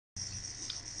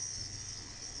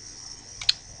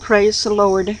Praise the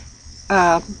Lord.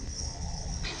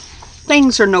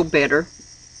 Things are no better,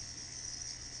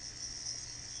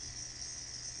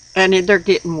 and they're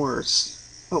getting worse.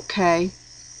 Okay?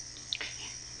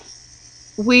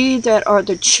 We that are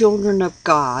the children of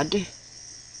God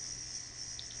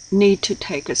need to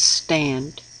take a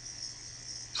stand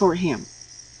for Him.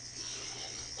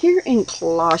 Here in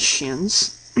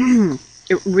Colossians,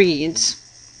 it reads,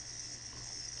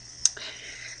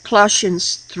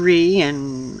 Colossians 3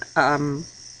 and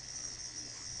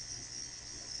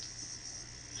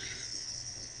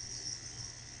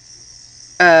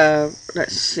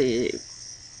let's see.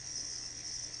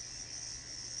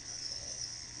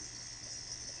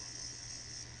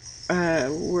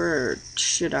 Where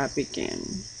should I begin?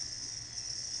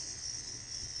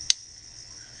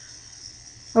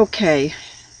 Okay,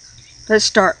 let's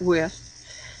start with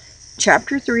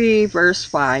chapter 3, verse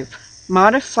 5.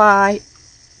 Mortify,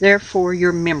 therefore,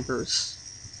 your members.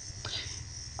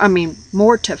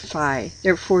 Mortify,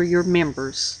 therefore, your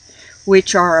members,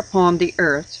 which are upon the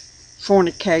earth,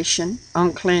 fornication,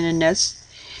 uncleanness,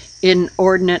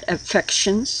 inordinate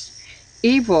affections,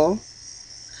 evil,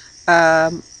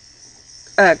 CONCUPISCENCE,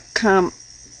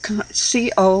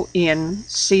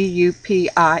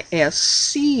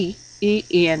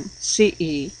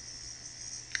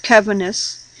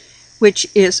 covetousness, which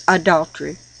is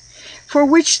adultery, for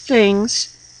which things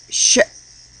shake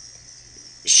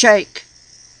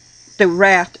the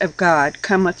wrath of God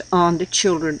cometh on the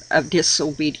children of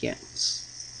disobedience.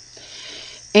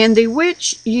 And the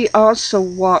which ye also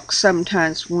walked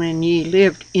sometimes when ye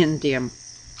lived in them.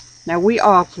 Now we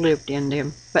all have lived in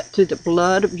them, but through the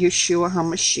blood of Yeshua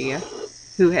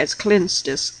HaMashiach, who has cleansed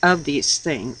us of these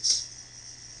things.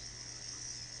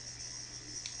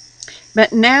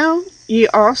 But now ye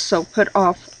also put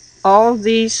off all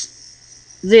this.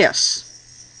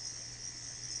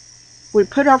 We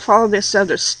put off all this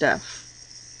other stuff.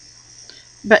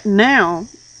 But now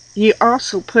ye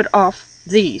also put off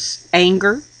these: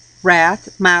 anger,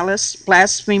 wrath, malice,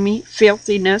 blasphemy,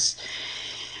 filthiness,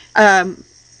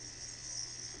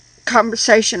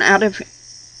 conversation out of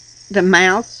the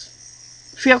mouth,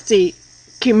 filthy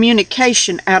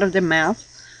communication out of the mouth.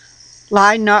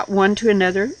 Lie not one to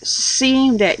another,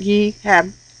 seeing that ye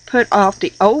have put off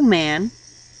the old man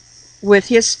with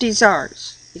his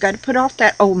desires. You got to put off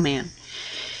that old man,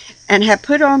 and have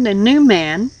put on the new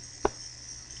man,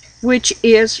 which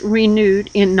is renewed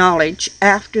in knowledge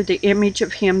after the image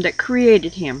of him that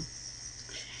created him,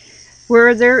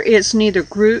 where there is neither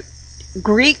Greek,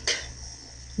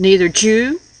 neither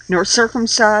Jew, nor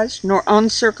circumcised, nor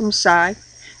uncircumcised,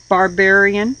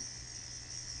 barbarian,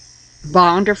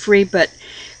 bond or free, but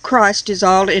Christ is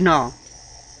all in all.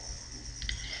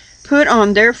 Put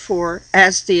on therefore,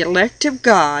 as the elect of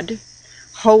God,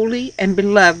 holy and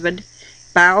beloved,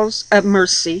 bowels of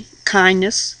mercy,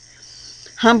 kindness,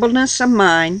 humbleness of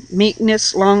mind,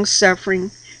 meekness,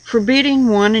 long-suffering, forbidding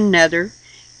one another,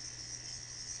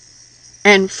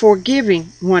 and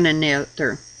forbearing one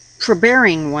another,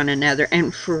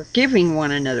 and forgiving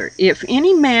one another. If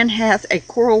any man hath a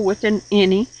quarrel with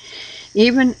any,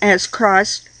 even as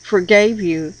Christ forgave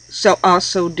you, so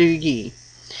also do ye.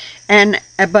 And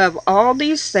above all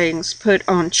these things put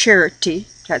on charity,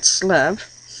 that's love,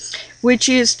 which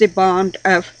is the bond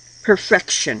of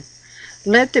perfection.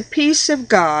 Let the peace of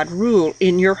God rule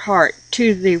in your heart,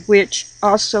 to the which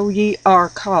also ye are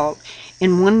called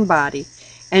in one body,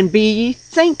 and be ye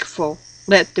thankful.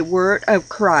 Let the word of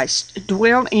Christ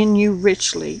dwell in you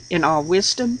richly, in all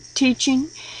wisdom, teaching,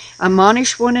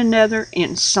 admonish one another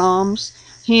in psalms,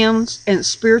 hymns, and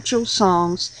spiritual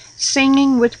songs,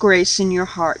 singing with grace in your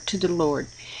heart to the Lord.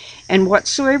 And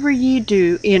whatsoever ye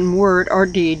do in word or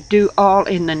deed, do all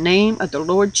in the name of the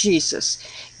Lord Jesus.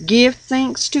 Give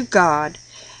thanks to God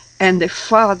and the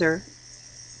Father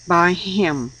by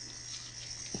him.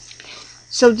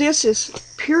 So this is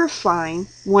purifying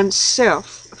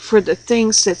oneself for the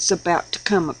things that's about to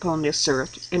come upon this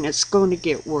earth, and it's going to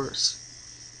get worse.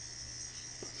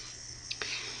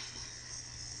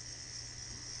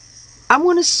 I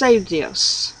want to say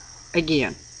this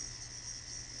again.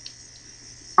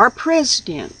 Our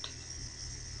president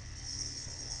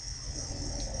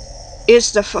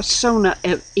is the persona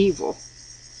of evil.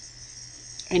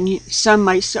 And some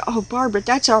may say, oh, Barbara,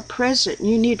 that's our president.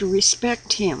 You need to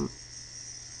respect him.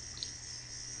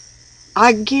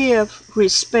 I give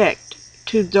respect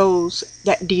to those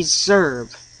that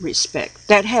deserve respect,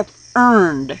 that have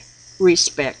earned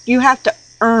respect. You have to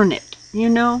earn it, you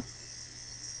know.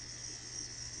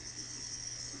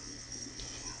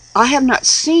 I have not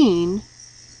seen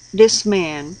this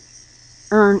man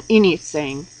earn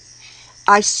anything.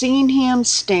 I've seen him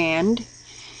stand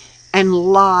and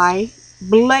lie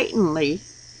blatantly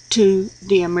to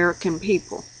the American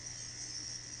people.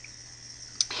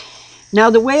 Now,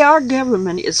 the way our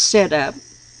government is set up,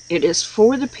 it is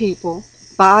for the people,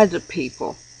 by the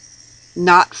people,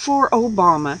 not for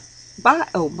Obama, by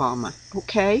Obama,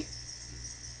 okay?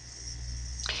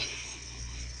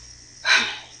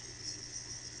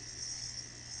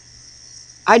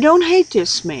 I don't hate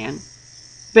this man,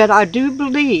 but I do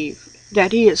believe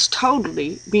that he is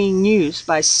totally being used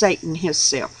by Satan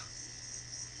himself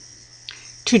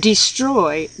to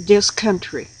destroy this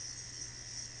country.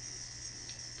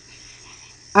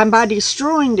 And by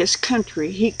destroying this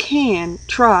country, he can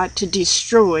try to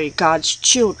destroy God's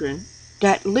children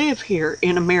that live here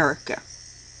in America.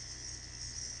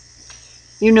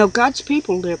 You know, God's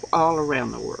people live all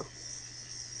around the world.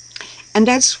 And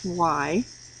that's why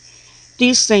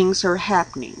these things are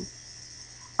happening.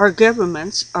 Our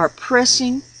governments are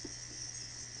pressing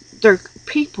their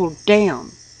people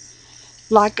down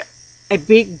like a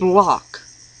big block,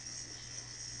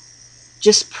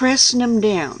 just pressing them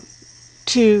down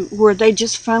to where they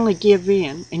just finally give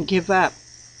in and give up.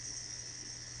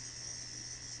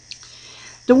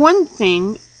 The one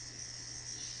thing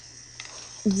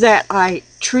that I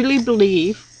truly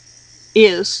believe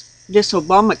is this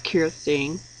Obamacare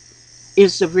thing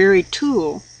is the very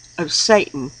tool of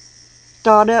Satan,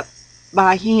 thought up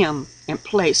by him and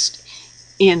placed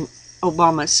in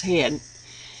Obama's head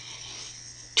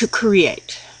to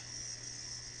create,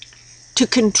 to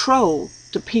control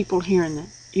the people here in the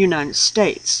United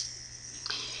States.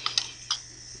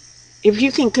 If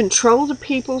you can control the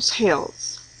people's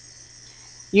health,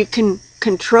 you can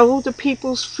control the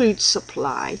people's food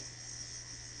supply,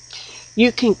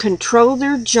 you can control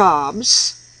their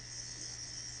jobs,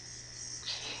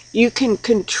 you can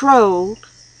control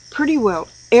pretty well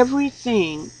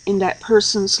everything in that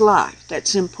person's life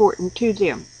that's important to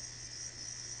them.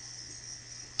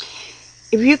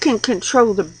 If you can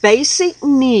control the basic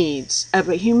needs of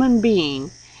a human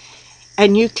being,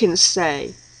 and you can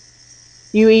say,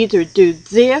 you either do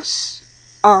this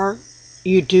or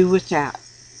you do without.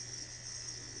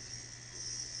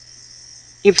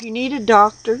 If you need a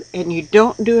doctor and you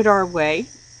don't do it our way,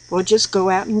 well, just go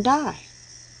out and die.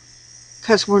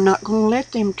 Because we're not going to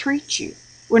let them treat you.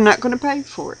 We're not going to pay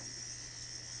for it.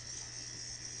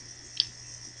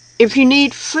 If you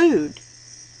need food,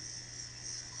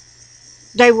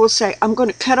 they will say, I'm going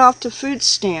to cut off the food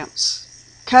stamps,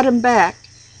 cut them back,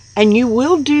 and you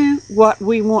will do what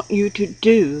we want you to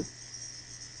do,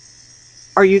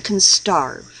 or you can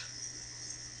starve.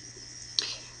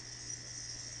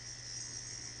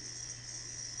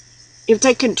 If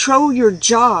they control your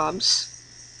jobs,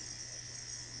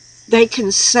 they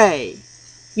can say,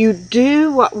 you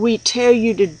do what we tell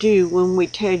you to do when we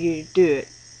tell you to do it,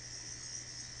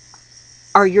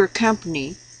 or your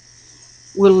company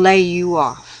will lay you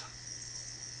off.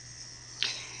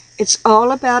 It's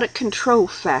all about a control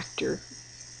factor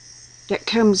that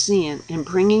comes in and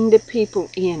bringing the people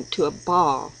into a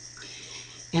ball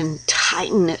and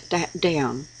tighten that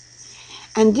down.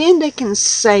 And then they can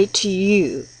say to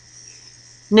you,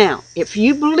 now, if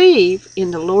you believe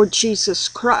in the Lord Jesus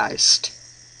Christ,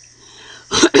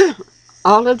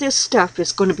 all of this stuff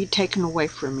is going to be taken away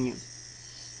from you.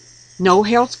 No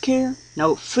health care,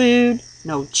 no food,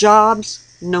 no jobs,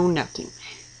 no nothing.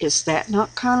 Is that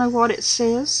not kind of what it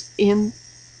says in...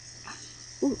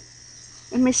 Ooh,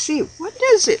 let me see. What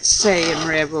does it say in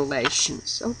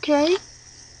Revelations? Okay.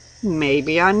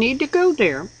 Maybe I need to go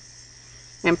there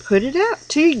and put it out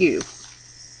to you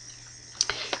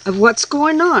of what's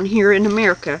going on here in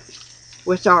America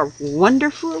with our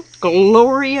wonderful,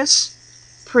 glorious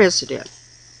president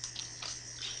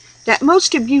that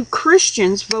most of you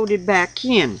Christians voted back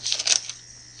in.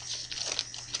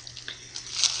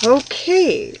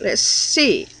 Okay, let's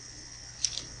see.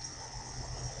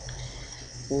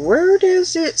 Where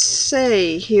does it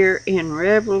say here in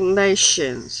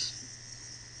Revelations?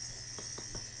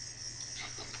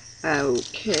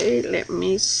 Okay, let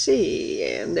me see.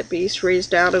 And the beast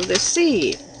raised out of the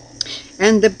sea,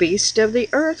 and the beast of the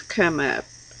earth come up.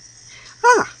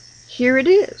 Ah, here it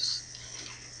is.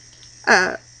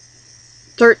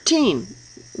 13.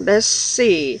 Let's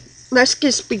see. Let's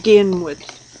just begin with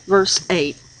verse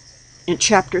 8 in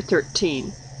chapter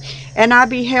 13. And I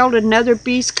beheld another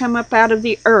beast come up out of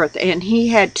the earth, and he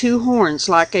had 2 horns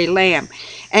like a lamb,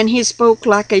 and he spoke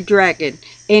like a dragon,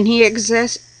 and he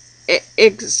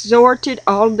exhorted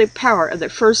all the power of the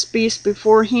first beast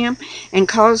before him, and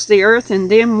caused the earth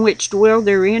and them which dwell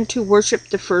therein to worship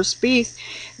the first beast,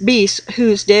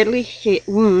 whose deadly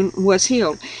wound was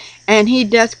healed. And he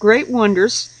doth great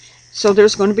wonders, So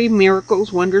there's going to be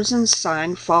miracles, wonders, and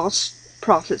signs, false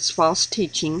prophets, false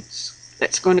teachings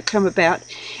that's going to come about.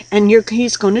 And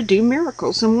he's going to do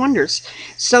miracles and wonders,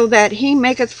 so that he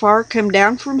maketh fire come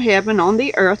down from heaven on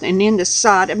the earth and in the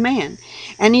sight of man.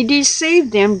 And he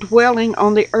deceived them dwelling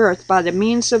on the earth by the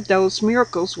means of those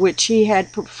miracles which he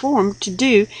had performed to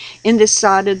do in the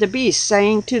sight of the beast,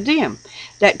 saying to them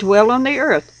that dwell on the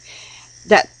earth,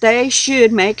 that they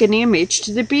should make an image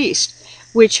to the beast,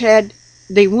 which had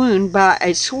the wound by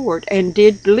a sword, and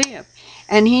did live.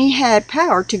 And he had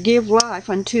power to give life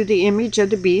unto the image of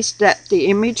the beast, that the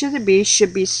image of the beast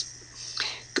should be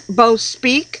both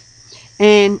speak,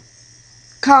 and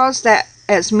cause that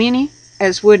as many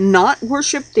as would not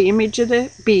worship the image of the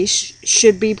beast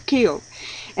should be killed.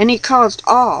 And he caused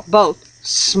all, both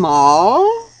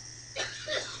small,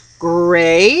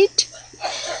 great,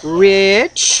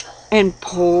 rich, and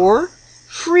poor,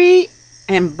 free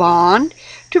and bond,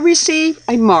 to receive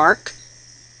a mark.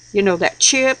 You know, that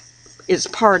chip is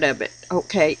part of it,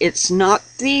 okay? It's not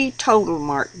the total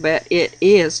mark, but it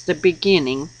is the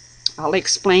beginning. I'll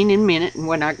explain in a minute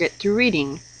when I get through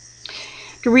reading.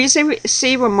 To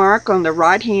receive a mark on the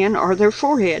right hand or their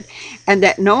forehead, and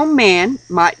that no man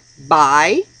might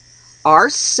buy or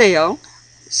sell,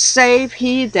 save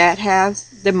he that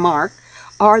hath the mark,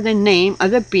 or the name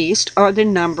of the beast, or the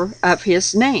number of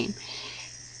his name.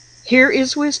 Here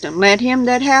is wisdom. Let him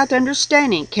that hath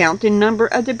understanding count the number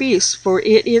of the beast, for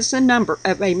it is the number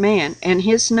of a man, and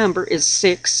his number is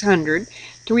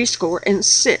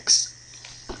 666.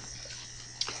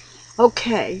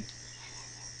 Okay.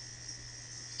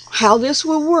 How this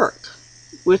will work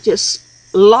with this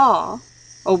law,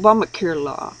 Obamacare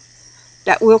law,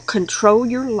 that will control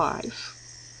your life,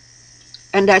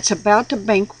 and that's about to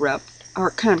bankrupt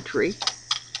our country,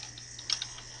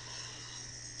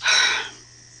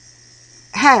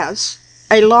 has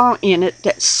a law in it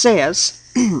that says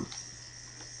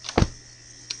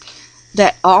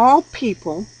that all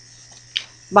people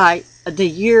by the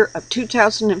year of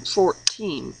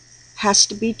 2014 has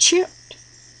to be chipped.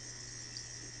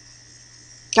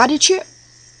 Got a chip.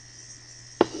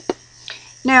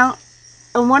 Now,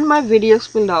 on one of my videos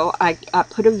below, I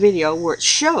put a video where it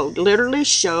literally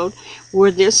showed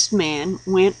where this man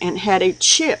went and had a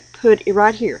chip put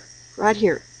right here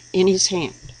in his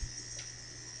hand.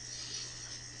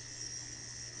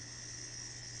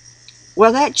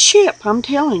 Well, that chip, I'm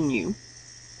telling you,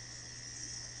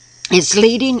 is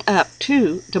leading up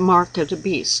to the mark of the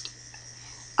beast.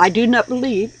 I do not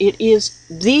believe it is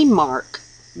the mark,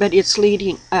 but it's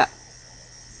leading up.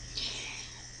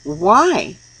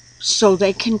 Why? So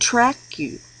they can track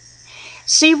you.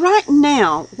 See, right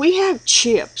now, we have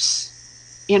chips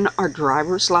in our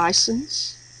driver's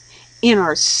license, in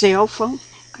our cell phone.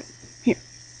 Here.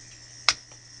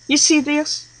 You see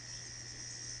this?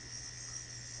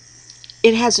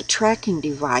 It has a tracking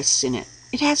device in it.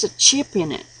 It has a chip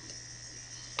in it.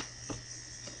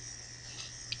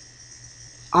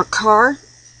 Our car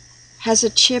has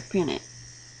a chip in it.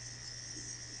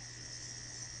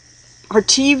 Our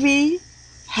TV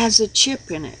has a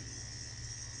chip in it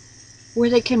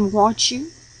where they can watch you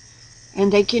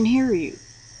and they can hear you.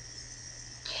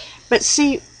 But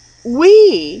see,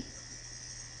 we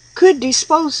could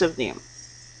dispose of them.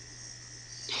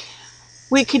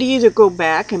 We could either go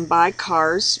back and buy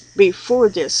cars before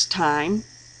this time.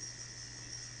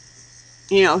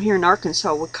 You know, here in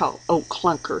Arkansas we call old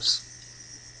clunkers.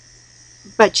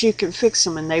 But you can fix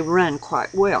them and they run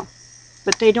quite well.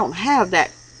 But they don't have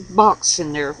that box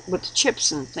in there with the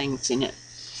chips and things in it.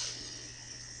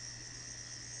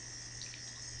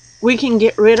 We can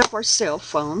get rid of our cell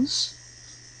phones.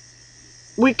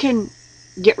 We can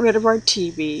get rid of our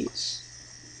TVs.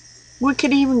 We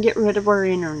could even get rid of our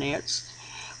internets.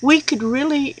 We could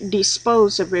really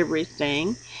dispose of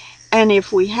everything, and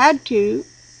if we had to,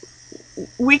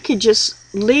 we could just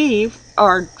leave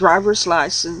our driver's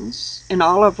license and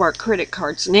all of our credit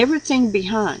cards and everything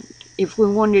behind if we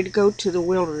wanted to go to the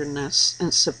wilderness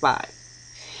and survive.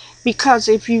 Because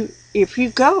if you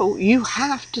go, you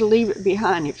have to leave it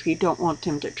behind if you don't want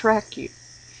them to track you.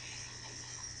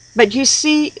 But you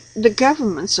see, the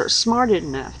governments are smart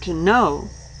enough to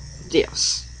know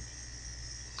this.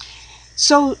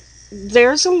 So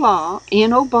there's a law in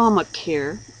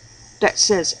Obamacare that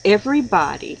says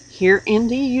everybody here in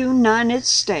the United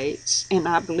States, and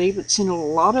I believe it's in a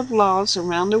lot of laws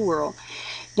around the world,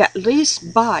 that at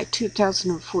least by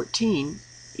 2014,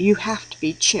 you have to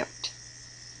be chipped.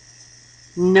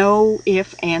 No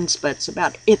ifs, ands, buts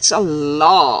about it. It's a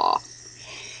law.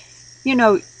 You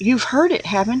know, you've heard it,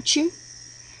 haven't you?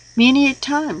 Many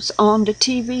times on the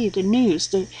TV, the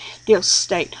news, they'll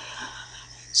state,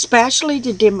 especially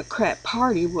the Democrat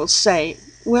Party, will say,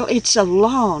 well, it's a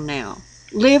law now.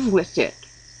 Live with it.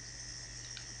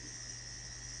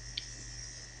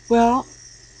 Well,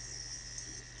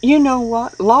 you know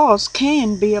what? Laws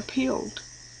can be appealed.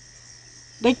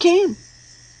 They can.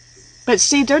 But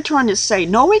see, they're trying to say,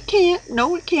 no, it can't.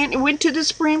 No, it can't. It went to the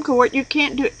Supreme Court. You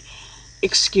can't do it.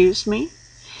 Excuse me?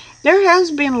 There has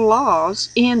been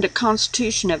laws in the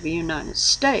Constitution of the United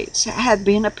States that have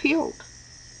been appealed,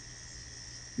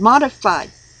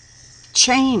 modified,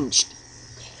 changed.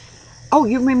 Oh,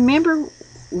 you remember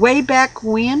way back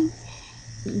when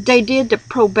they did the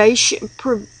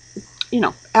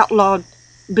outlawed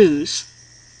booze.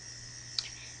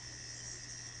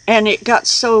 And it got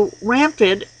so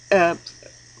rampant,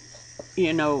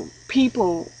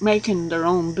 people making their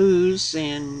own booze,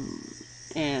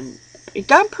 and it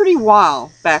got pretty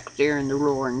wild back there in the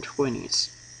roaring 20s.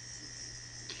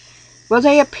 Well,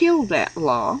 they appealed that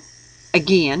law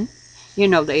again.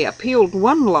 They appealed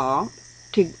one law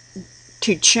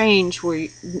to change where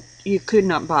you could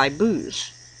not buy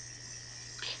booze.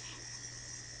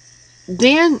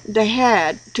 Then they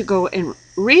had to go and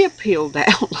reappeal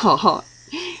that law,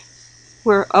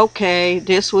 where, okay,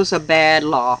 this was a bad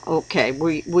law. Okay,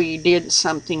 we did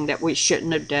something that we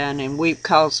shouldn't have done, and we've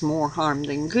caused more harm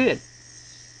than good.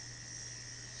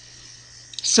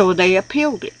 So they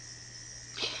appealed it.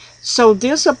 So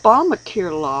this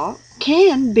Obamacare law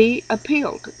can be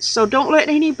appealed. So don't let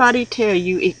anybody tell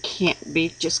you it can't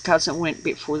be just because it went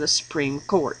before the Supreme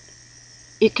Court.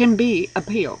 It can be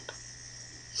appealed.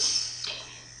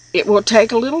 It will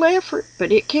take a little effort,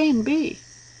 but it can be.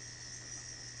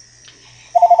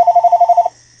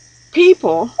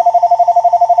 People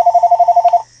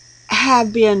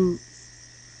have been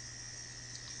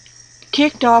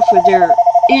kicked off of their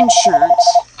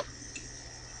insurance.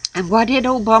 And what did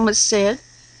Obama say?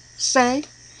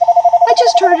 I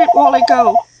just heard it a while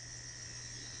ago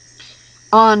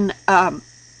on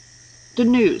the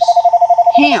news.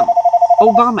 Him,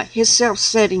 Obama, himself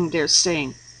sitting there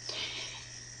saying,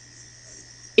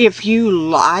 if you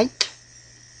like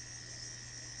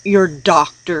your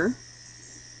doctor,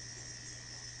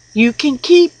 you can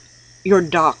keep your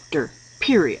doctor,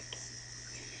 period.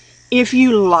 If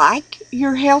you like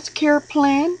your health care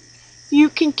plan, you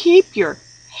can keep your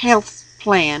health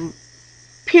plan,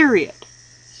 period.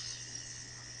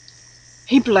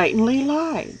 He blatantly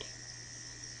lied.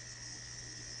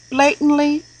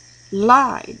 Blatantly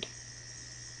lied.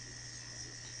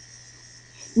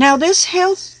 Now, this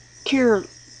health care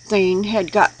thing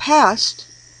had got passed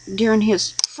during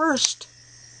his first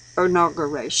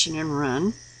inauguration and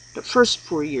run, the first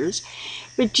 4 years,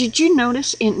 but did you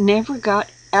notice it never got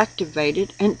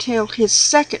activated until his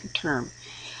second term?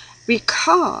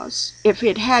 Because if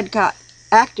it had got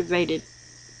activated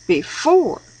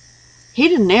before,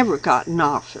 he'd have never gotten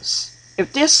office.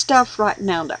 If this stuff right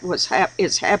now that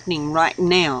is happening right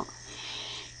now,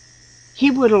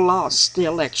 he would have lost the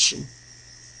election.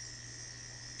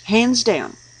 Hands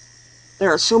down.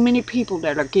 There are so many people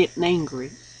that are getting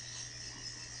angry.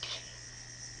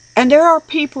 And there are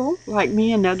people like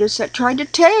me and others that tried to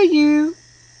tell you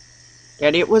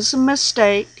that it was a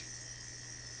mistake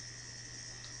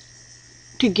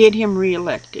to get him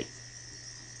reelected.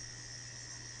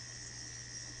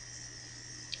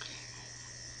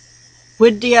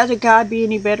 Would the other guy be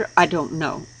any better? I don't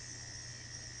know.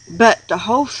 But the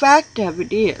whole fact of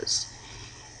it is,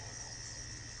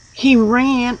 he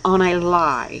ran on a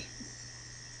lie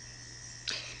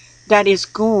that is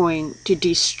going to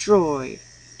destroy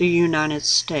the United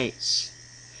States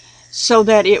so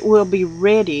that it will be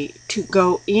ready to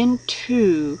go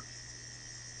into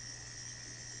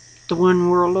the one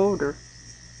world order.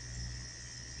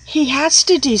 He has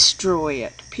to destroy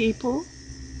it, people.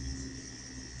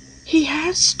 He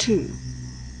has to.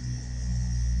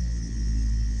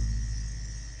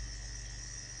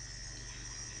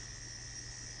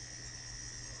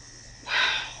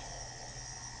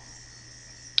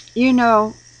 You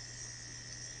know,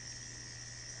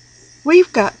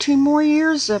 we've got 2 more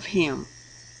years of him.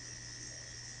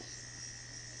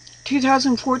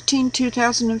 2014,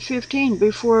 2015,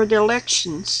 before the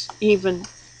elections even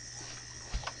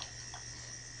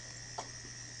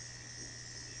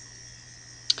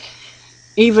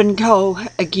go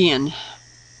again.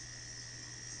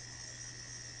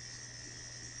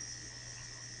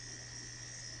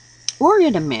 We're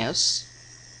in a mess.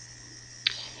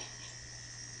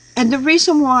 And the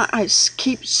reason why I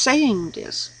keep saying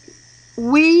this,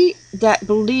 we that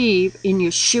believe in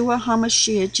Yeshua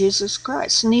HaMashiach, Jesus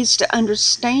Christ, needs to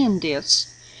understand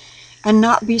this and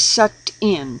not be sucked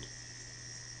in.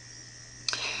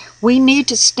 We need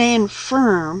to stand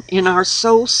firm in our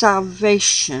soul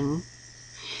salvation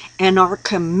and our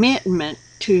commitment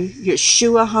to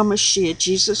Yeshua HaMashiach,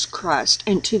 Jesus Christ,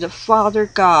 and to the Father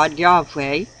God,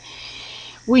 Yahweh.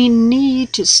 We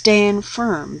need to stand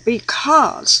firm,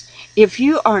 because if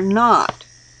you are not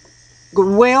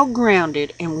well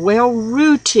grounded and well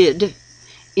rooted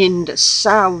in the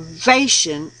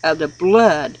salvation of the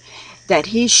blood that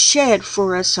He shed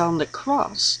for us on the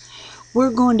cross,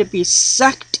 we're going to be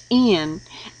sucked in,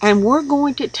 and we're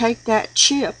going to take that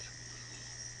chip,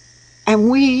 and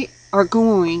we are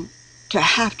going to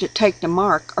have to take the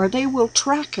mark, or they will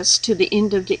track us to the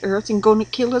end of the earth and going to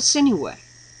kill us anyway.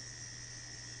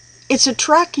 It's a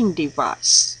tracking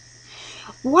device.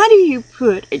 Why do you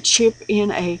put a chip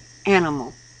in an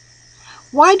animal?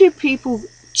 Why do people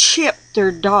chip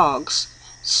their dogs?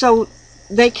 So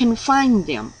they can find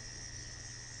them.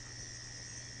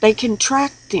 They can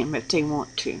track them if they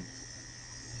want to.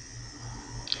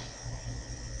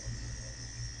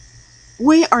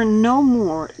 We are no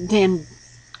more than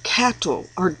cattle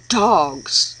or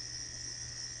dogs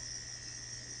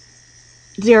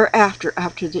thereafter,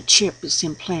 after the chip is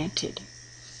implanted.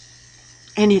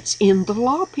 And it's in the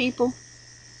law, people.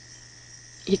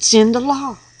 It's in the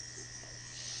law.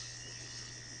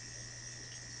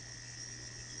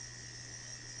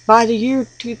 By the year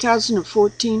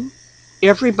 2014,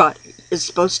 everybody is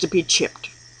supposed to be chipped.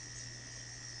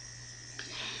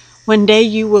 One day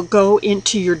you will go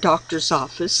into your doctor's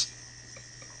office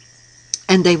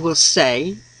and they will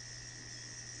say,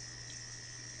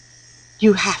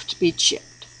 you have to be chipped.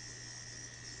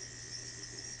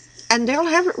 And they'll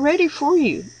have it ready for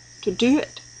you to do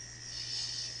it,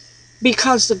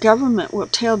 because the government will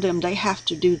tell them they have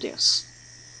to do this,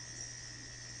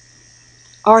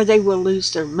 or they will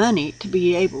lose their money to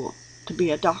be able to be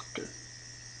a doctor.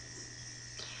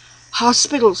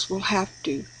 Hospitals will have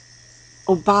to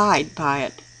abide by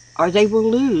it, or they will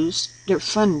lose their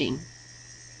funding.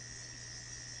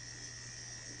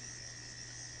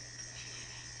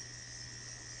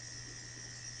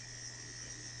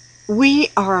 We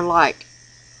are like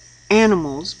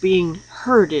animals being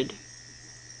herded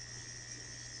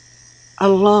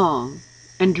along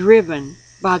and driven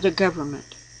by the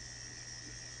government.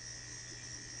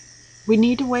 We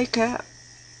need to wake up.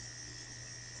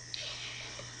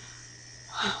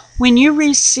 When you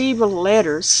receive a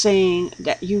letter saying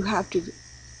that you have to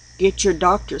get your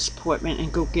doctor's appointment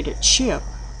and go get a chip,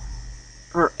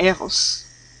 or else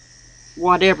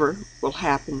whatever will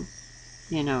happen,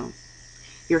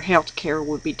 your health care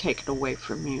will be taken away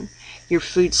from you. Your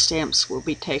food stamps will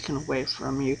be taken away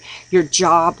from you. Your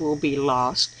job will be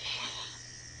lost.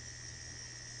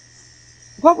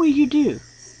 What will you do?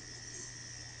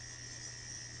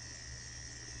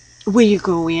 Will you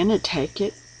go in and take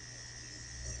it?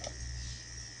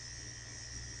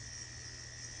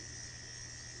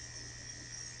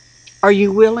 Are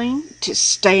you willing to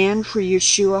stand for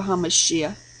Yeshua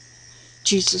HaMashiach,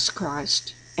 Jesus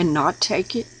Christ, and not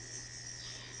take it?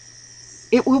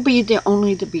 It will be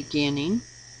only the beginning.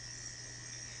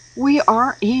 We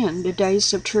are in the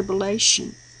days of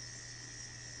tribulation,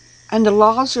 and the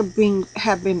laws have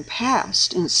been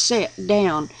passed and set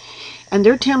down, and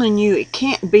they're telling you it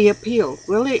can't be appealed.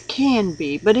 Well, it can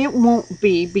be, but it won't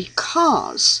be,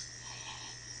 because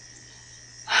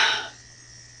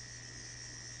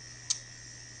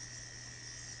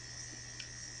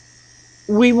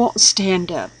we won't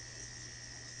stand up.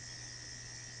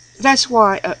 That's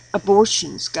why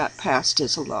abortions got passed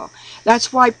as a law.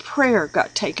 That's why prayer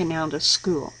got taken out of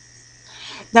school.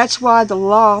 That's why the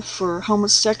law for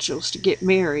homosexuals to get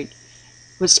married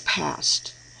was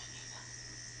passed.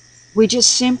 We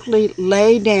just simply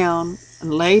lay down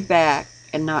and lay back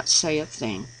and not say a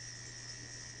thing.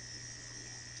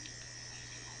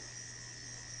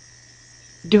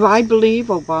 Do I believe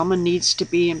Obama needs to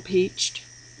be impeached?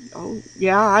 Oh,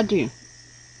 yeah, I do.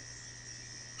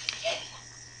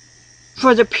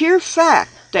 For the pure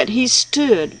fact that he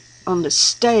stood on the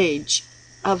stage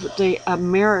of the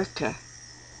America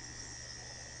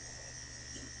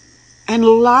and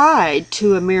lied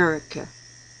to America,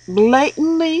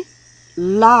 blatantly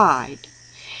lied.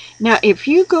 Now, if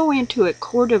you go into a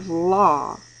court of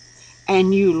law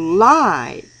and you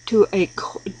lie to a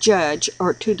judge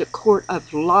or to the court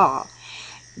of law,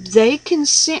 they can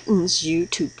sentence you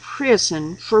to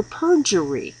prison for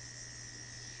perjury.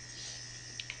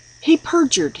 He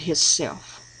perjured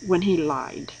himself when he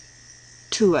lied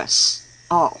to us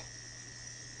all.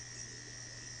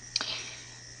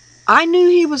 I knew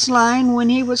he was lying when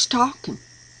he was talking.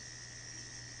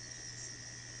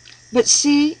 But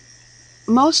see,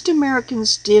 most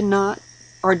Americans did not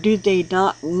or do they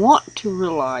not want to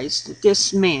realize that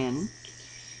this man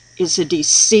is a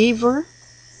deceiver,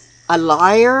 a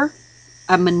liar,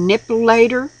 a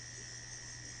manipulator,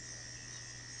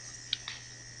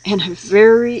 and a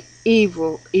very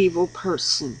evil, evil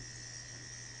person?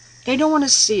 They don't want to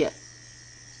see it.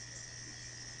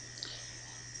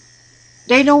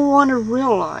 They don't want to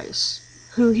realize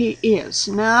who he is.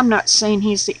 Now, I'm not saying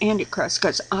he's the Antichrist,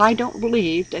 because I don't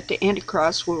believe that the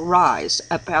Antichrist will rise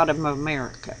up out of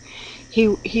America.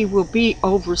 He will be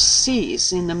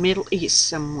overseas in the Middle East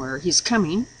somewhere. He's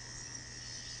coming.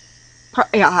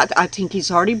 I think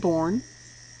he's already born.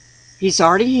 He's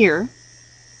already here.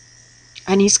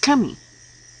 And he's coming.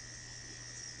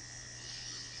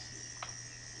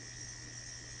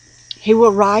 He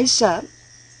will rise up.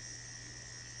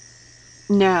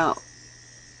 Now,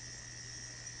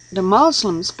 the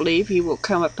Muslims believe he will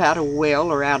come up out of a well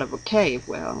or out of a cave.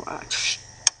 Well,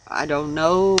 I don't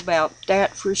know about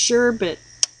that for sure, but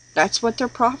that's what their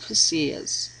prophecy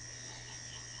is.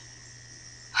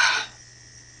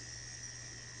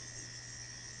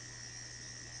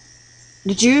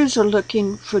 The Jews are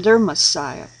looking for their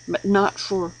Messiah, but not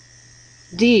for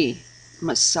the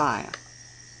Messiah,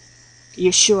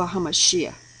 Yeshua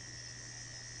HaMashiach.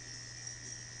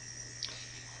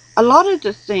 A lot of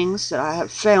the things that I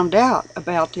have found out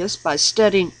about this by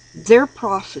studying their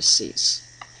prophecies,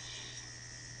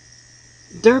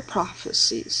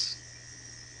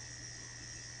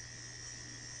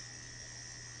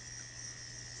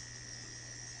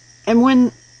 and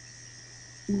when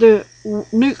the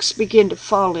nukes begin to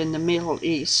fall in the Middle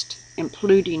East,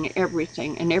 including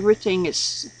everything, and everything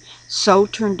is so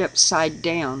turned upside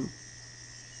down,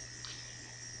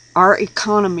 our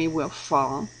economy will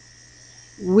fall.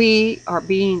 We are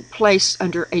being placed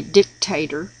under a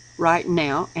dictator right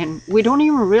now, and we don't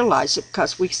even realize it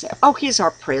because we say, oh, he's our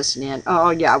president.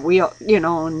 Oh, yeah,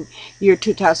 in year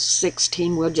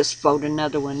 2016, we'll just vote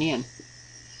another one in.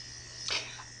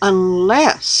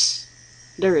 Unless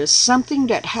there is something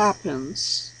that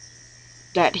happens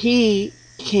that he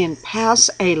can pass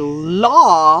a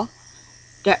law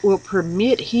that will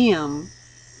permit him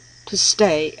to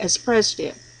stay as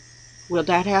president. Will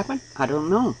that happen? I don't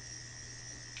know.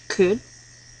 Could.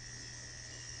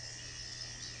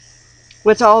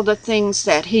 With all the things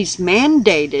that he's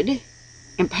mandated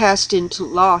and passed into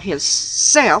law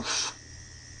himself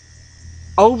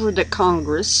over the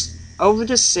Congress, over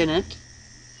the Senate,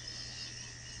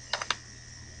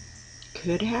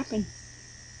 could happen.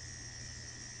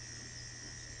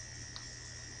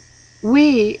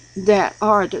 We that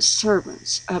are the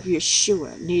servants of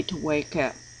Yeshua need to wake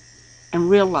up and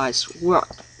realize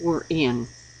what we're in,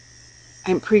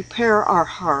 and prepare our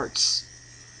hearts,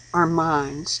 our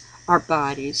minds, our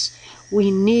bodies.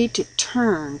 We need to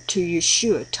turn to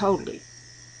Yeshua totally,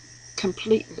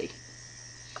 completely,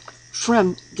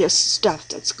 from this stuff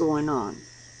that's going on.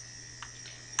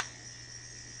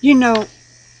 You know,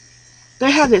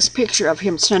 they have this picture of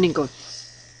him standing going,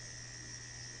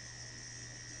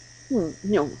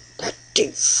 that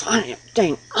defiant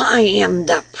thing. I am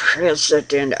the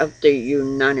President of the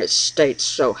United States,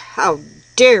 so how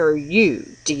dare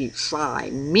you defy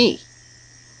me?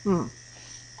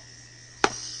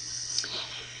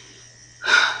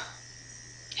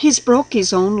 He's broke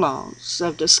his own laws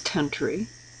of this country.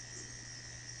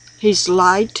 He's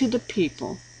lied to the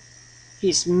people.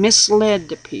 He's misled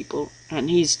the people, and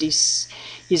he's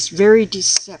very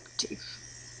deceptive.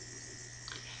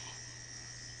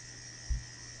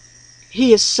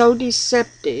 He is so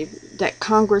deceptive that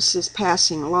Congress is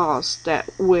passing laws that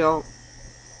will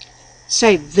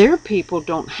say their people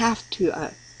don't have to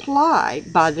apply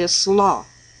by this law,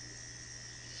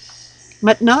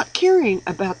 but not caring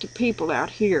about the people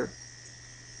out here,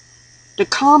 the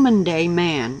common day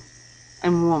man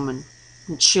and woman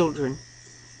and children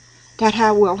that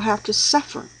will have to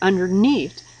suffer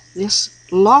underneath this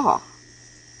law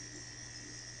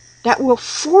that will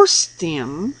force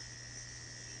them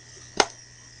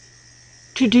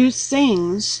to do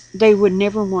things they would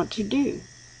never want to do.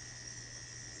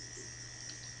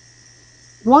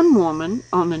 One woman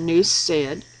on the news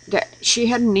said that she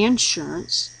had an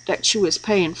insurance that she was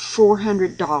paying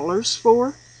 $400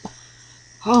 for.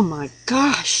 Oh my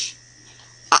gosh.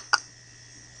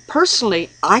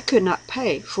 Personally, I could not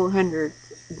pay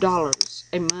 $400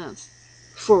 a month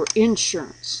for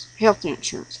insurance, health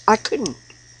insurance. I couldn't.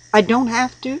 I don't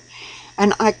have to,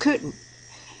 and I couldn't.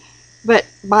 But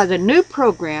by the new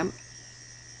program,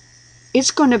 it's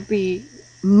going to be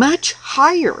much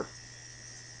higher.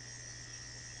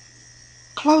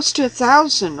 Close to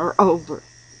 1,000 or over.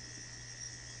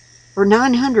 Or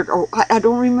 900, or I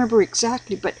don't remember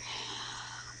exactly, but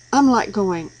I'm like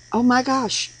going, oh my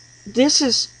gosh, this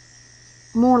is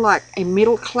more like a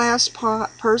middle class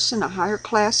person, a higher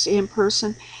class in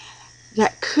person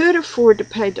that could afford to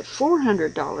pay the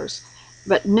 $400,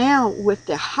 but now with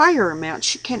the higher amount,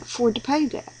 she can't afford to pay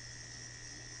that.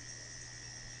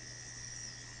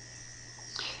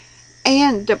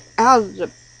 And out of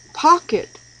the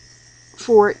pocket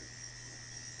for it,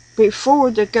 before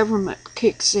the government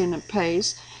kicks in and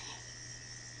pays,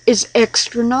 is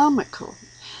astronomical.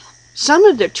 Some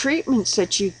of the treatments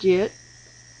that you get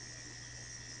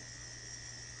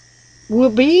will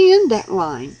be in that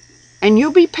line, and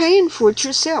you'll be paying for it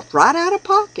yourself, right out of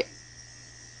pocket.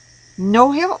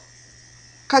 No help.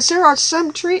 Because there are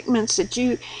some treatments that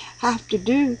you have to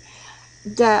do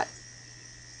that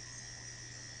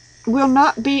will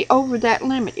not be over that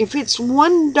limit. If it's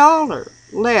 $1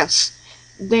 less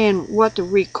than what the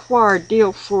required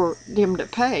deal for them to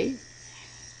pay,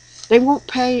 they won't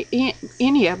pay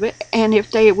any of it. And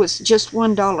if it was just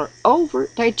 $1 over,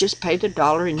 they just pay the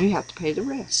dollar and you have to pay the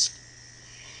rest.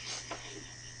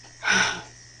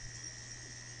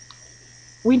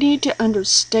 We need to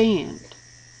understand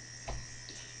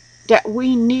that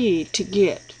we need to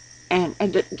get, and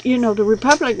that, you know, the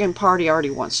Republican Party already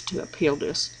wants to appeal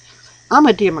this. I'm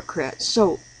a Democrat,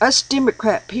 so us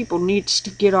Democrat people needs to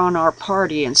get on our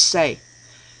party and say,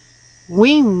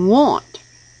 we want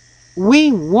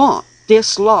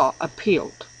this law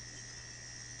appealed.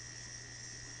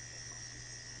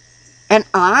 And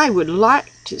I would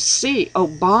like to see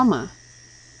Obama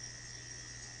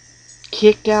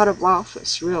kicked out of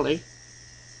office, really.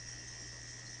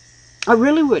 I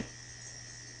really would.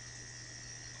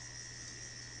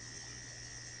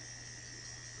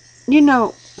 You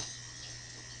know,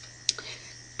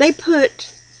 they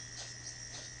put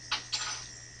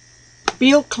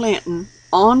Bill Clinton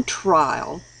on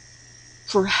trial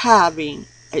for having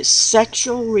a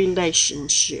sexual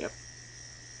relationship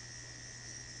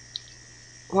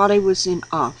while he was in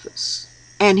office,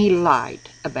 and he lied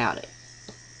about it.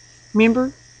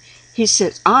 Remember? He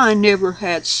says, I never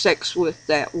had sex with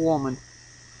that woman.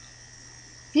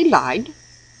 He lied.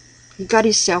 He got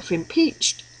himself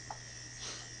impeached.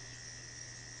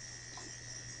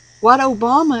 What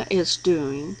Obama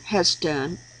has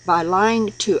done by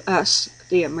lying to us,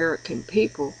 the American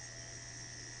people,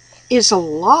 is a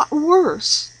lot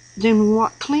worse than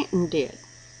what Clinton did.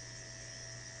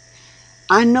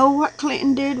 I know what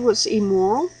Clinton did was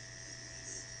immoral.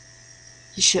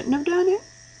 He shouldn't have done it.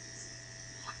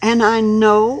 And I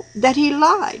know that he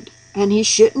lied, and he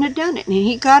shouldn't have done it, and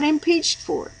he got impeached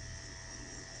for it.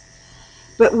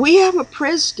 But we have a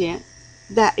president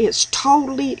that is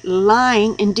totally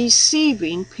lying and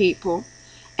deceiving people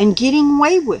and getting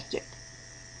away with it.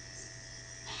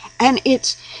 And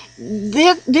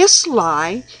this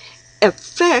lie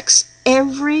affects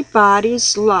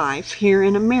everybody's life here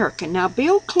in America. Now,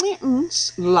 Bill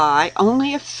Clinton's lie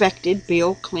only affected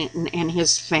Bill Clinton and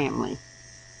his family.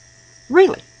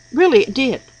 Really it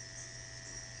did.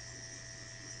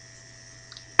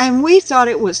 And we thought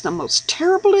it was the most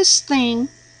terriblest thing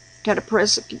that a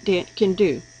president can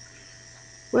do.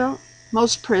 Well,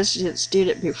 most presidents did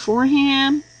it before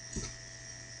him.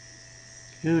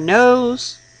 Who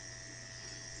knows?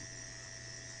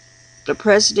 The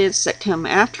presidents that come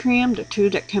after him, the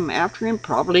two that come after him,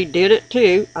 probably did it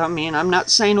too. I mean, I'm not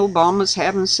saying Obama's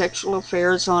having sexual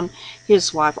affairs on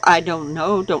his wife. I don't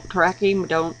know. Don't track him.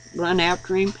 Don't run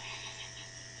after him.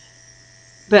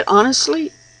 But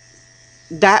honestly,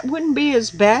 that wouldn't be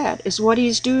as bad as what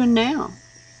he's doing now.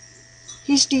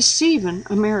 He's deceiving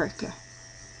America.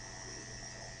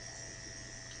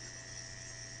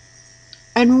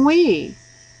 And we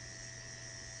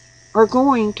are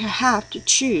going to have to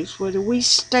choose whether we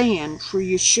stand for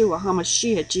Yeshua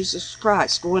HaMashiach, Jesus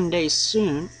Christ, one day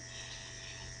soon,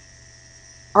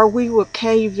 or we will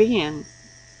cave in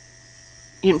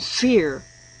fear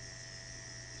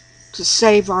to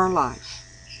save our life.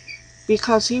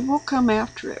 Because he will come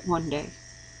after it one day.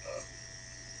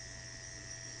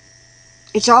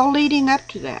 It's all leading up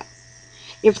to that.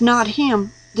 If not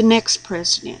him, the next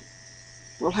president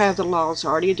will have the laws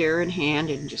already there in hand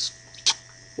and just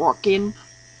walk in,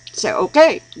 say,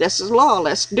 okay, this is law,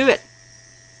 let's do it.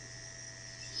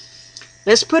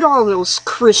 Let's put all those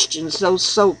Christians, those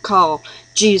so-called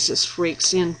Jesus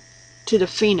freaks, into the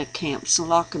FINA camps and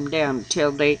lock them down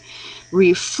until they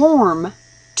reform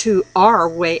to our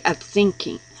way of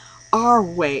thinking, our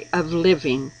way of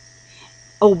living,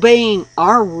 obeying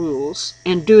our rules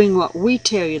and doing what we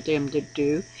tell them to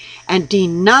do, and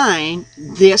denying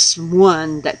this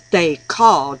one that they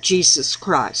call Jesus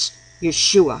Christ,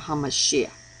 Yeshua HaMashiach.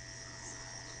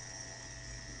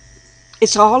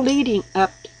 It's all leading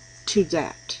up to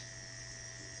that.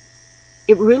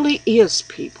 It really is,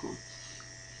 people.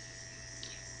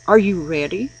 Are you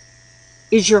ready?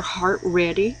 Is your heart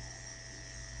ready?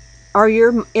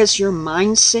 Is your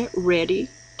mindset ready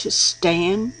to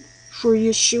stand for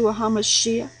Yeshua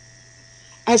HaMashiach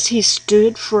as he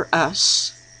stood for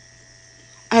us,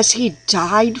 as he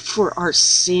died for our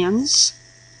sins?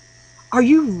 Are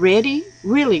you ready,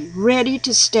 really ready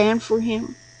to stand for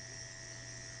him?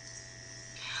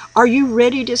 Are you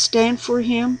ready to stand for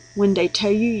him when they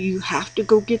tell you you have to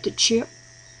go get the chip?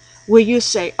 Will you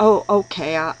say, oh,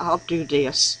 okay, I'll do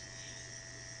this?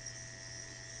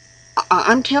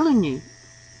 I'm telling you,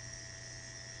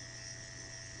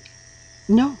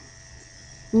 no,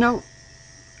 no,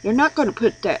 they're not going to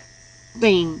put that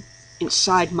thing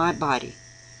inside my body.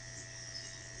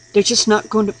 They're just not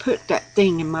going to put that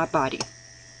thing in my body.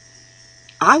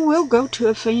 I will go to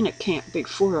a FENA camp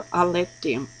before I let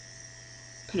them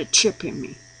put a chip in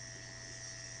me.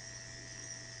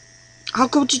 I'll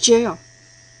go to jail.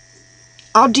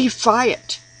 I'll defy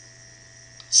it.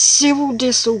 Civil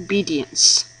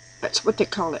disobedience. That's what they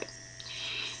call it.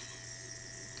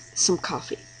 Some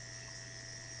coffee.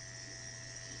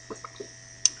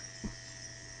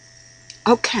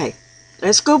 Okay,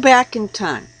 let's go back in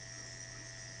time.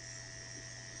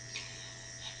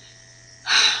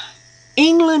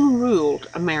 England ruled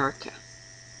America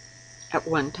at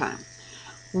one time.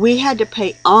 We had to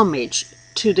pay homage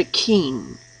to the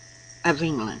King of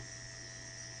England.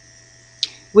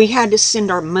 We had to send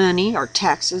our money, our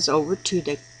taxes, over to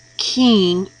the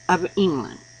King of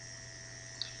England.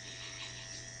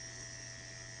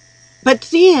 But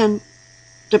then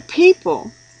the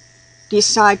people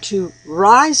decide to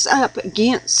rise up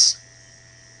against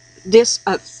this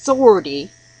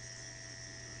authority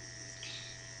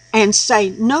and say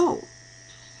no.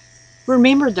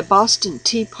 Remember the Boston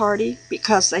Tea Party?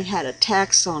 Because they had a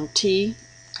tax on tea,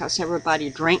 because everybody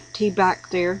drank tea back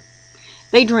there.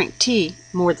 They drank tea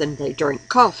more than they drank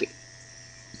coffee.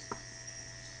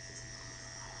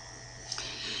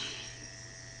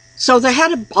 So they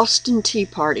had a Boston Tea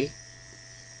Party.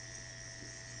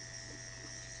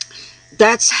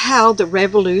 That's how the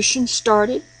revolution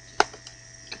started.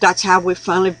 That's how we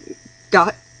finally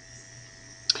got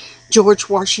George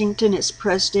Washington as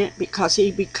president, because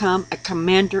he became a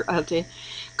commander of the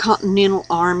Continental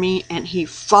Army, and he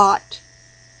fought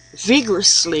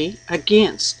vigorously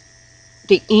against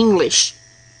the English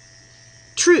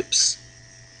troops.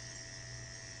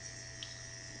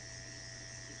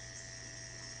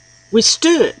 We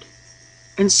stood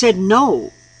and said,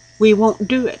 no, we won't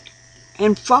do it,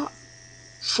 and fought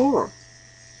for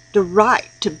the right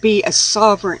to be a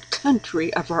sovereign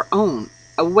country of our own,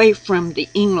 away from the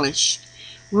English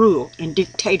rule and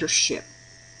dictatorship.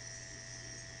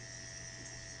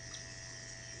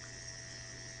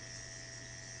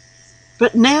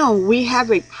 But now we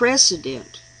have a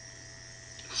president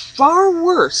far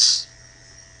worse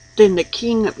than the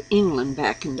King of England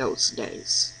back in those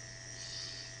days.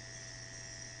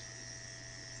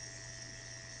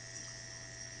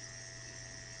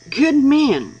 Good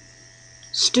men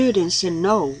stood and said,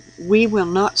 no, we will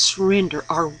not surrender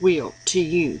our will to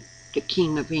you, the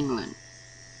King of England.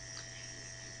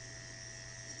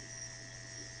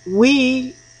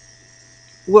 We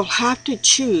will have to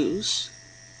choose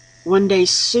one day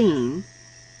soon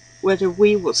whether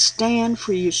we will stand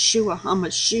for Yeshua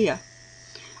HaMashiach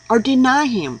or deny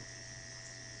him.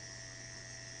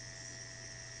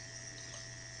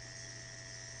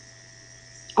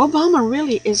 Obama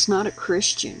really is not a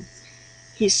Christian.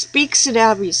 He speaks it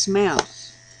out of his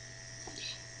mouth.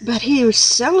 But he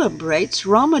celebrates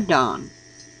Ramadan.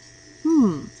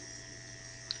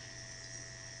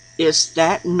 Is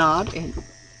that not an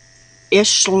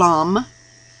Islam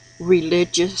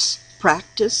religious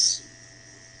practice?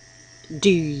 Do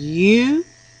you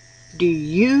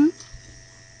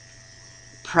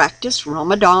practice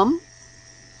Ramadan?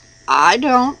 I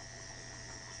don't.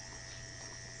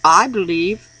 I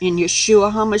believe in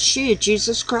Yeshua HaMashiach,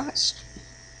 Jesus Christ.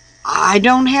 I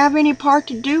don't have any part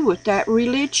to do with that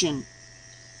religion.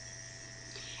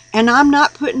 And I'm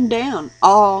not putting down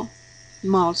all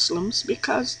Muslims,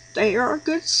 because there are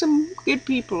some good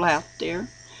people out there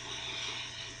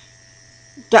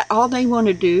that all they want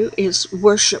to do is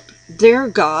worship their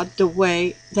God the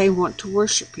way they want to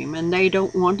worship him, and they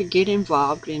don't want to get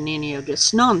involved in any of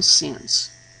this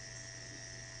nonsense.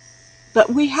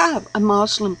 But we have a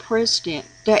Muslim president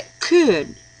that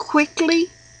could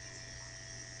quickly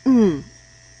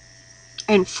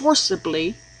and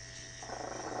forcibly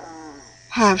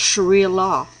have Sharia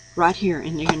law right here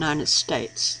in the United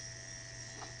States.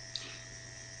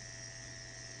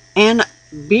 And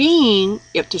being,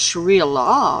 if the Sharia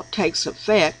law takes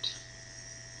effect,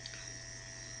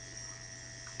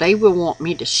 they will want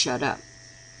me to shut up.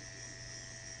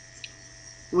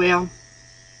 Well,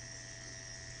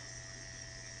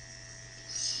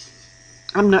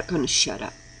 I'm not going to shut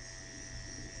up.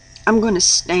 I'm going to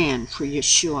stand for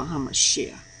Yeshua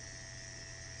HaMashiach.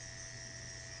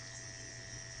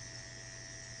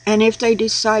 And if they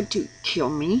decide to kill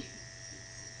me,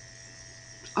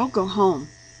 I'll go home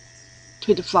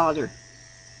to the Father.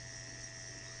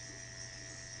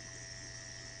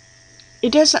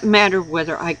 It doesn't matter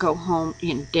whether I go home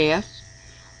in death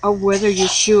or whether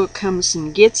Yeshua comes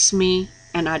and gets me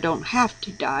and I don't have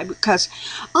to die. Because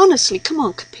honestly, come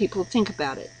on people, think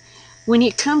about it. When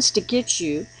he comes to get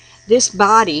you, this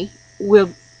body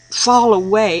will fall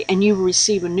away and you will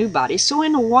receive a new body. So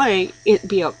in a way,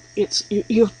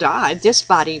 you'll die. This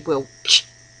body will,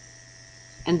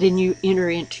 and then you enter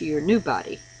into your new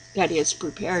body that is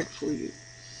prepared for you.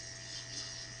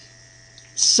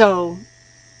 So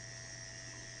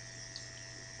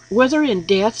whether in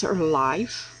death or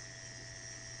life,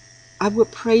 I will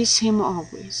praise him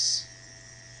always.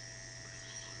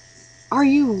 Are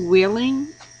you willing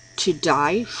to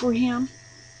die for him?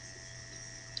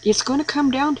 It's going to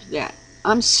come down to that.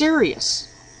 I'm serious.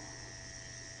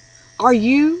 Are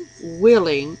you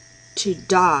willing to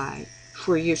die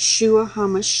for Yeshua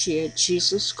HaMashiach,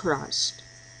 Jesus Christ?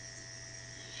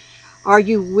 Are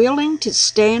you willing to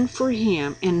stand for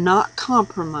him and not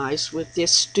compromise with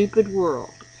this stupid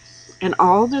world and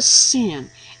all the sin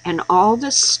and all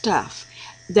the stuff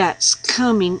that's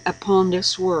coming upon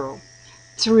this world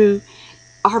through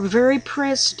our very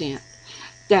president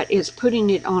that is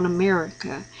putting it on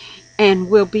America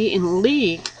and will be in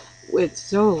league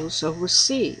with those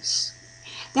overseas?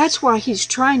 That's why he's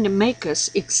trying to make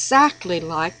us exactly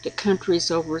like the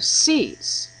countries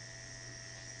overseas.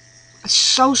 A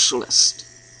socialist.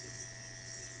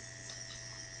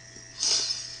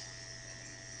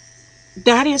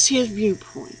 That is his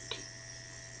viewpoint.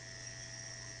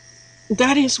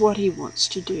 That is what he wants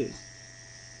to do.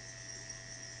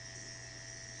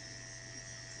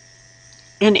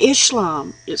 And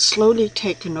Islam is slowly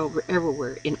taken over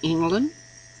everywhere. In England,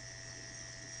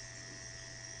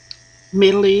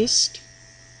 Middle East,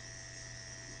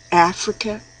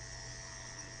 Africa,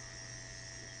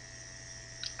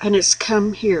 and it's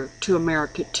come here to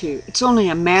America too. It's only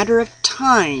a matter of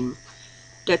time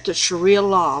that the Sharia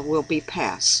law will be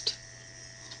passed.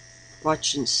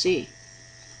 Watch and see.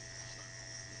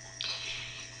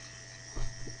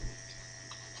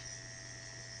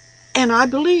 And I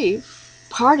believe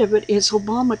part of it is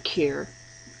Obamacare.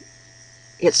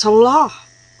 It's a law.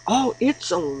 Oh, it's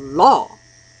a law.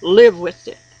 Live with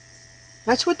it.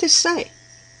 That's what they say.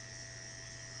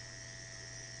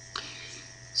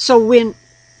 So when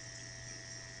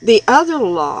the other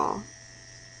law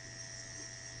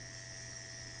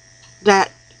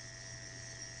that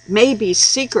may be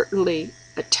secretly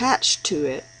attached to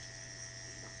it,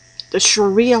 the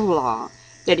Sharia law,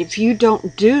 that if you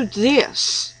don't do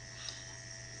this,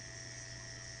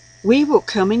 we will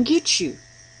come and get you.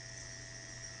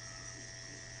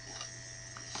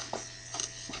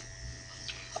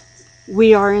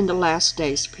 We are in the last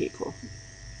days, people.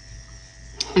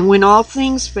 And when all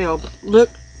things fail, look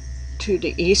to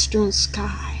the eastern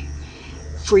sky,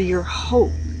 for your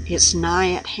hope is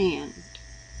nigh at hand.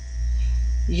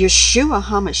 Yeshua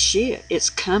HaMashiach is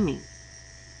coming.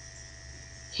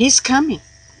 He's coming.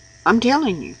 I'm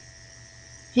telling you.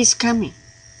 He's coming.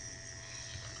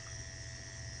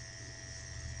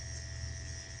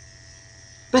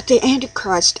 But the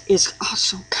Antichrist is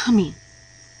also coming.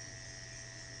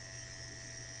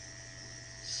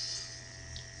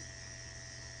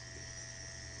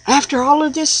 After all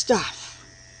of this stuff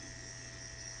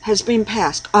has been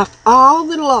passed, of all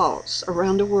the laws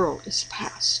around the world is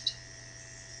passed,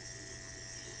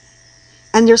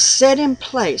 and they're set in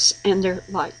place and they're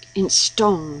like in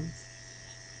stone,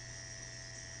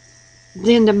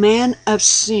 then the man of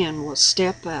sin will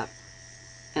step up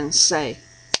and say,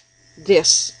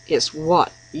 this is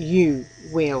what you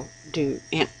will do,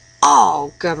 and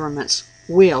all governments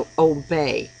will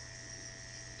obey,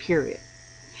 period.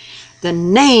 The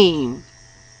name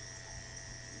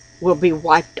will be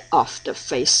wiped off the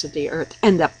face of the earth,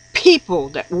 and the people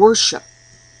that worship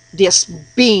this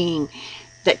being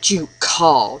that you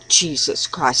call Jesus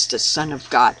Christ, the Son of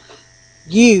God,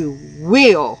 you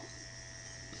will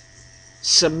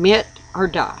submit or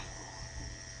die.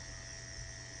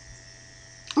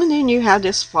 And then you have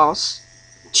this false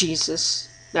Jesus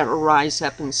that will rise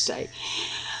up and say,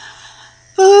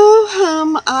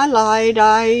 Oh, I lied.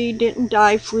 I didn't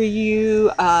die for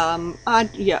you.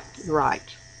 Yeah,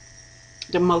 right.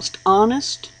 The most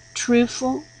honest,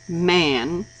 truthful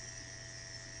man,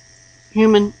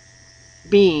 human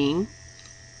being,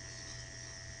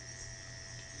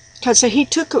 because he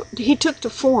took the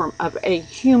form of a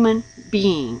human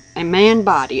being, a man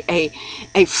body,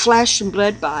 a flesh and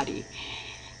blood body,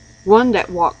 one that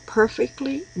walked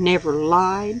perfectly, never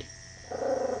lied,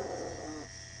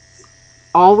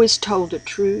 always told the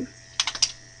truth,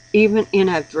 even in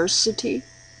adversity,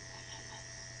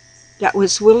 that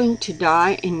was willing to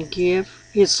die and give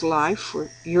his life for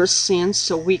your sins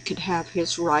so we could have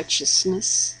his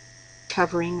righteousness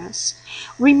covering us.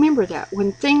 Remember that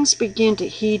when things begin to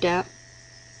heat up,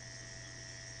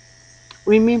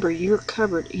 remember you're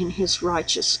covered in his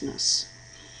righteousness.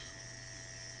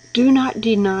 Do not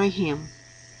deny him.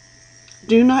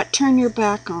 Do not turn your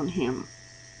back on him.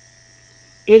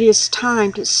 It is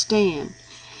time to stand.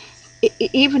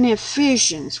 Even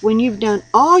Ephesians, when you've done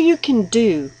all you can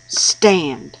do,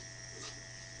 stand.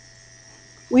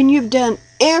 When you've done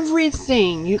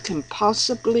everything you can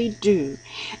possibly do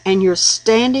and you're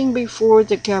standing before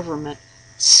the government,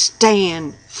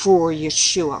 stand for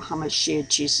Yeshua HaMashiach,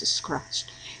 Jesus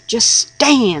Christ. Just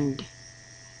stand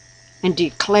and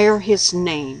declare his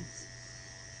name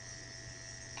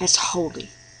as holy.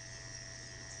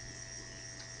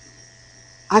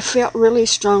 I felt really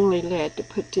strongly led to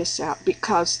put this out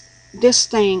because this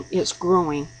thing is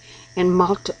growing and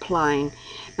multiplying,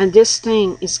 and this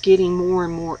thing is getting more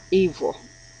and more evil.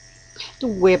 The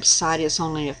website is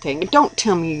only a thing. Don't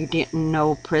tell me you didn't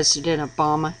know President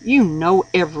Obama. You know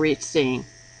everything.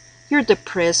 You're the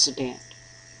president.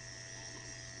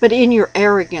 But in your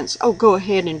arrogance, oh, go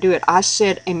ahead and do it. I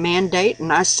set a mandate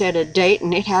and I set a date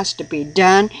and it has to be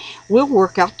done. We'll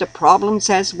work out the problems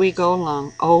as we go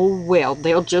along. Oh, well,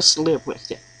 they'll just live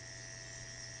with it.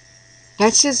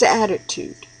 That's his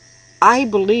attitude. I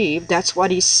believe that's what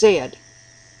he said.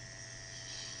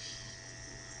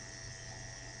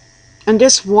 And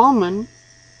this woman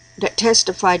that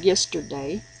testified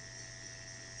yesterday,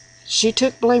 she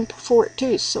took blame for it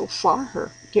too, so fire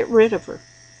her. Get rid of her.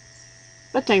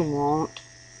 But they won't.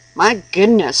 My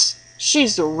goodness,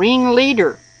 she's the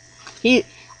ringleader.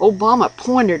 Obama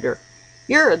pointed her.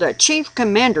 You're the chief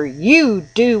commander. You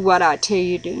do what I tell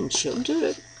you to do, and she'll do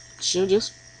it. She'll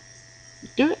just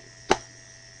do it.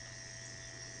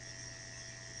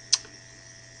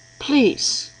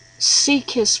 Please,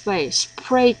 seek his face.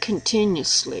 Pray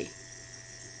continuously.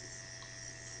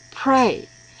 Pray,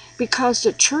 because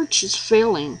the church is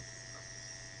failing.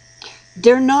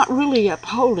 They're not really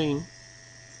upholding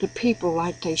the people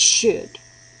like they should,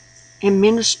 and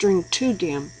ministering to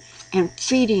them, and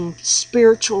feeding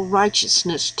spiritual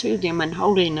righteousness to them and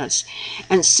holiness,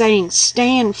 and saying,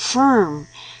 stand firm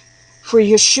for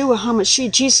Yeshua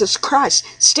HaMashiach, Jesus Christ.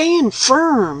 Stand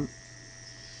firm.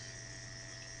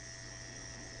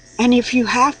 And if you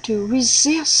have to,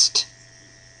 resist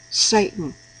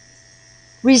Satan.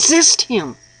 Resist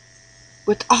him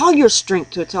with all your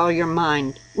strength, with all your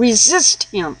mind. Resist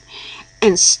him.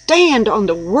 And stand on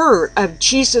the word of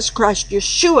Jesus Christ,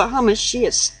 Yeshua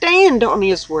HaMashiach. Stand on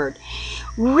his word.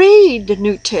 Read the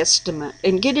New Testament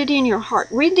and get it in your heart.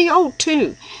 Read the Old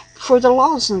too, for the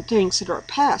laws and things that are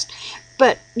past.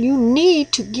 But you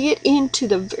need to get into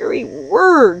the very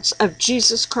words of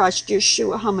Jesus Christ,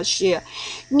 Yeshua HaMashiach.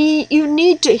 You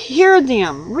need to hear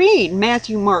them. Read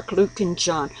Matthew, Mark, Luke, and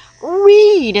John.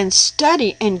 Read and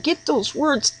study and get those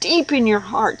words deep in your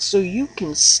heart so you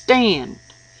can stand.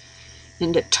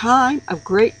 In the time of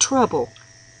great trouble,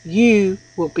 you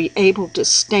will be able to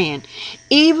stand,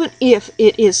 even if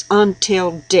it is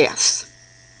until death.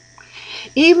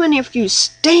 Even if you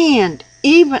stand,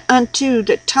 even unto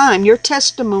the time, your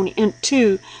testimony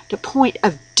unto the point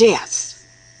of death.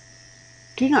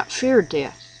 Do not fear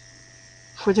death,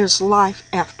 for there's life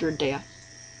after death.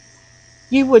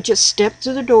 You will just step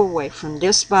through the doorway from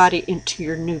this body into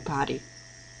your new body.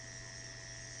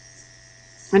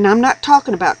 And I'm not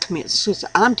talking about commit suicide.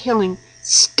 I'm telling,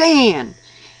 stand.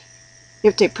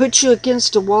 If they put you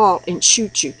against a wall and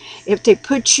shoot you. If they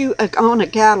put you on a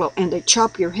gallows and they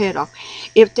chop your head off.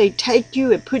 If they take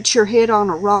you and put your head on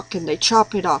a rock and they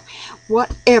chop it off.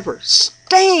 Whatever.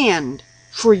 Stand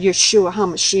for Yeshua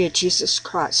HaMashiach, Jesus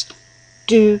Christ.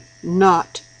 Do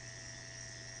not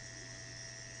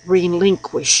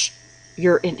relinquish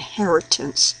your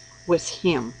inheritance with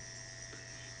him.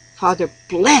 Father,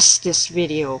 bless this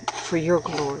video for your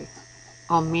glory.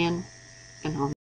 Amen and amen.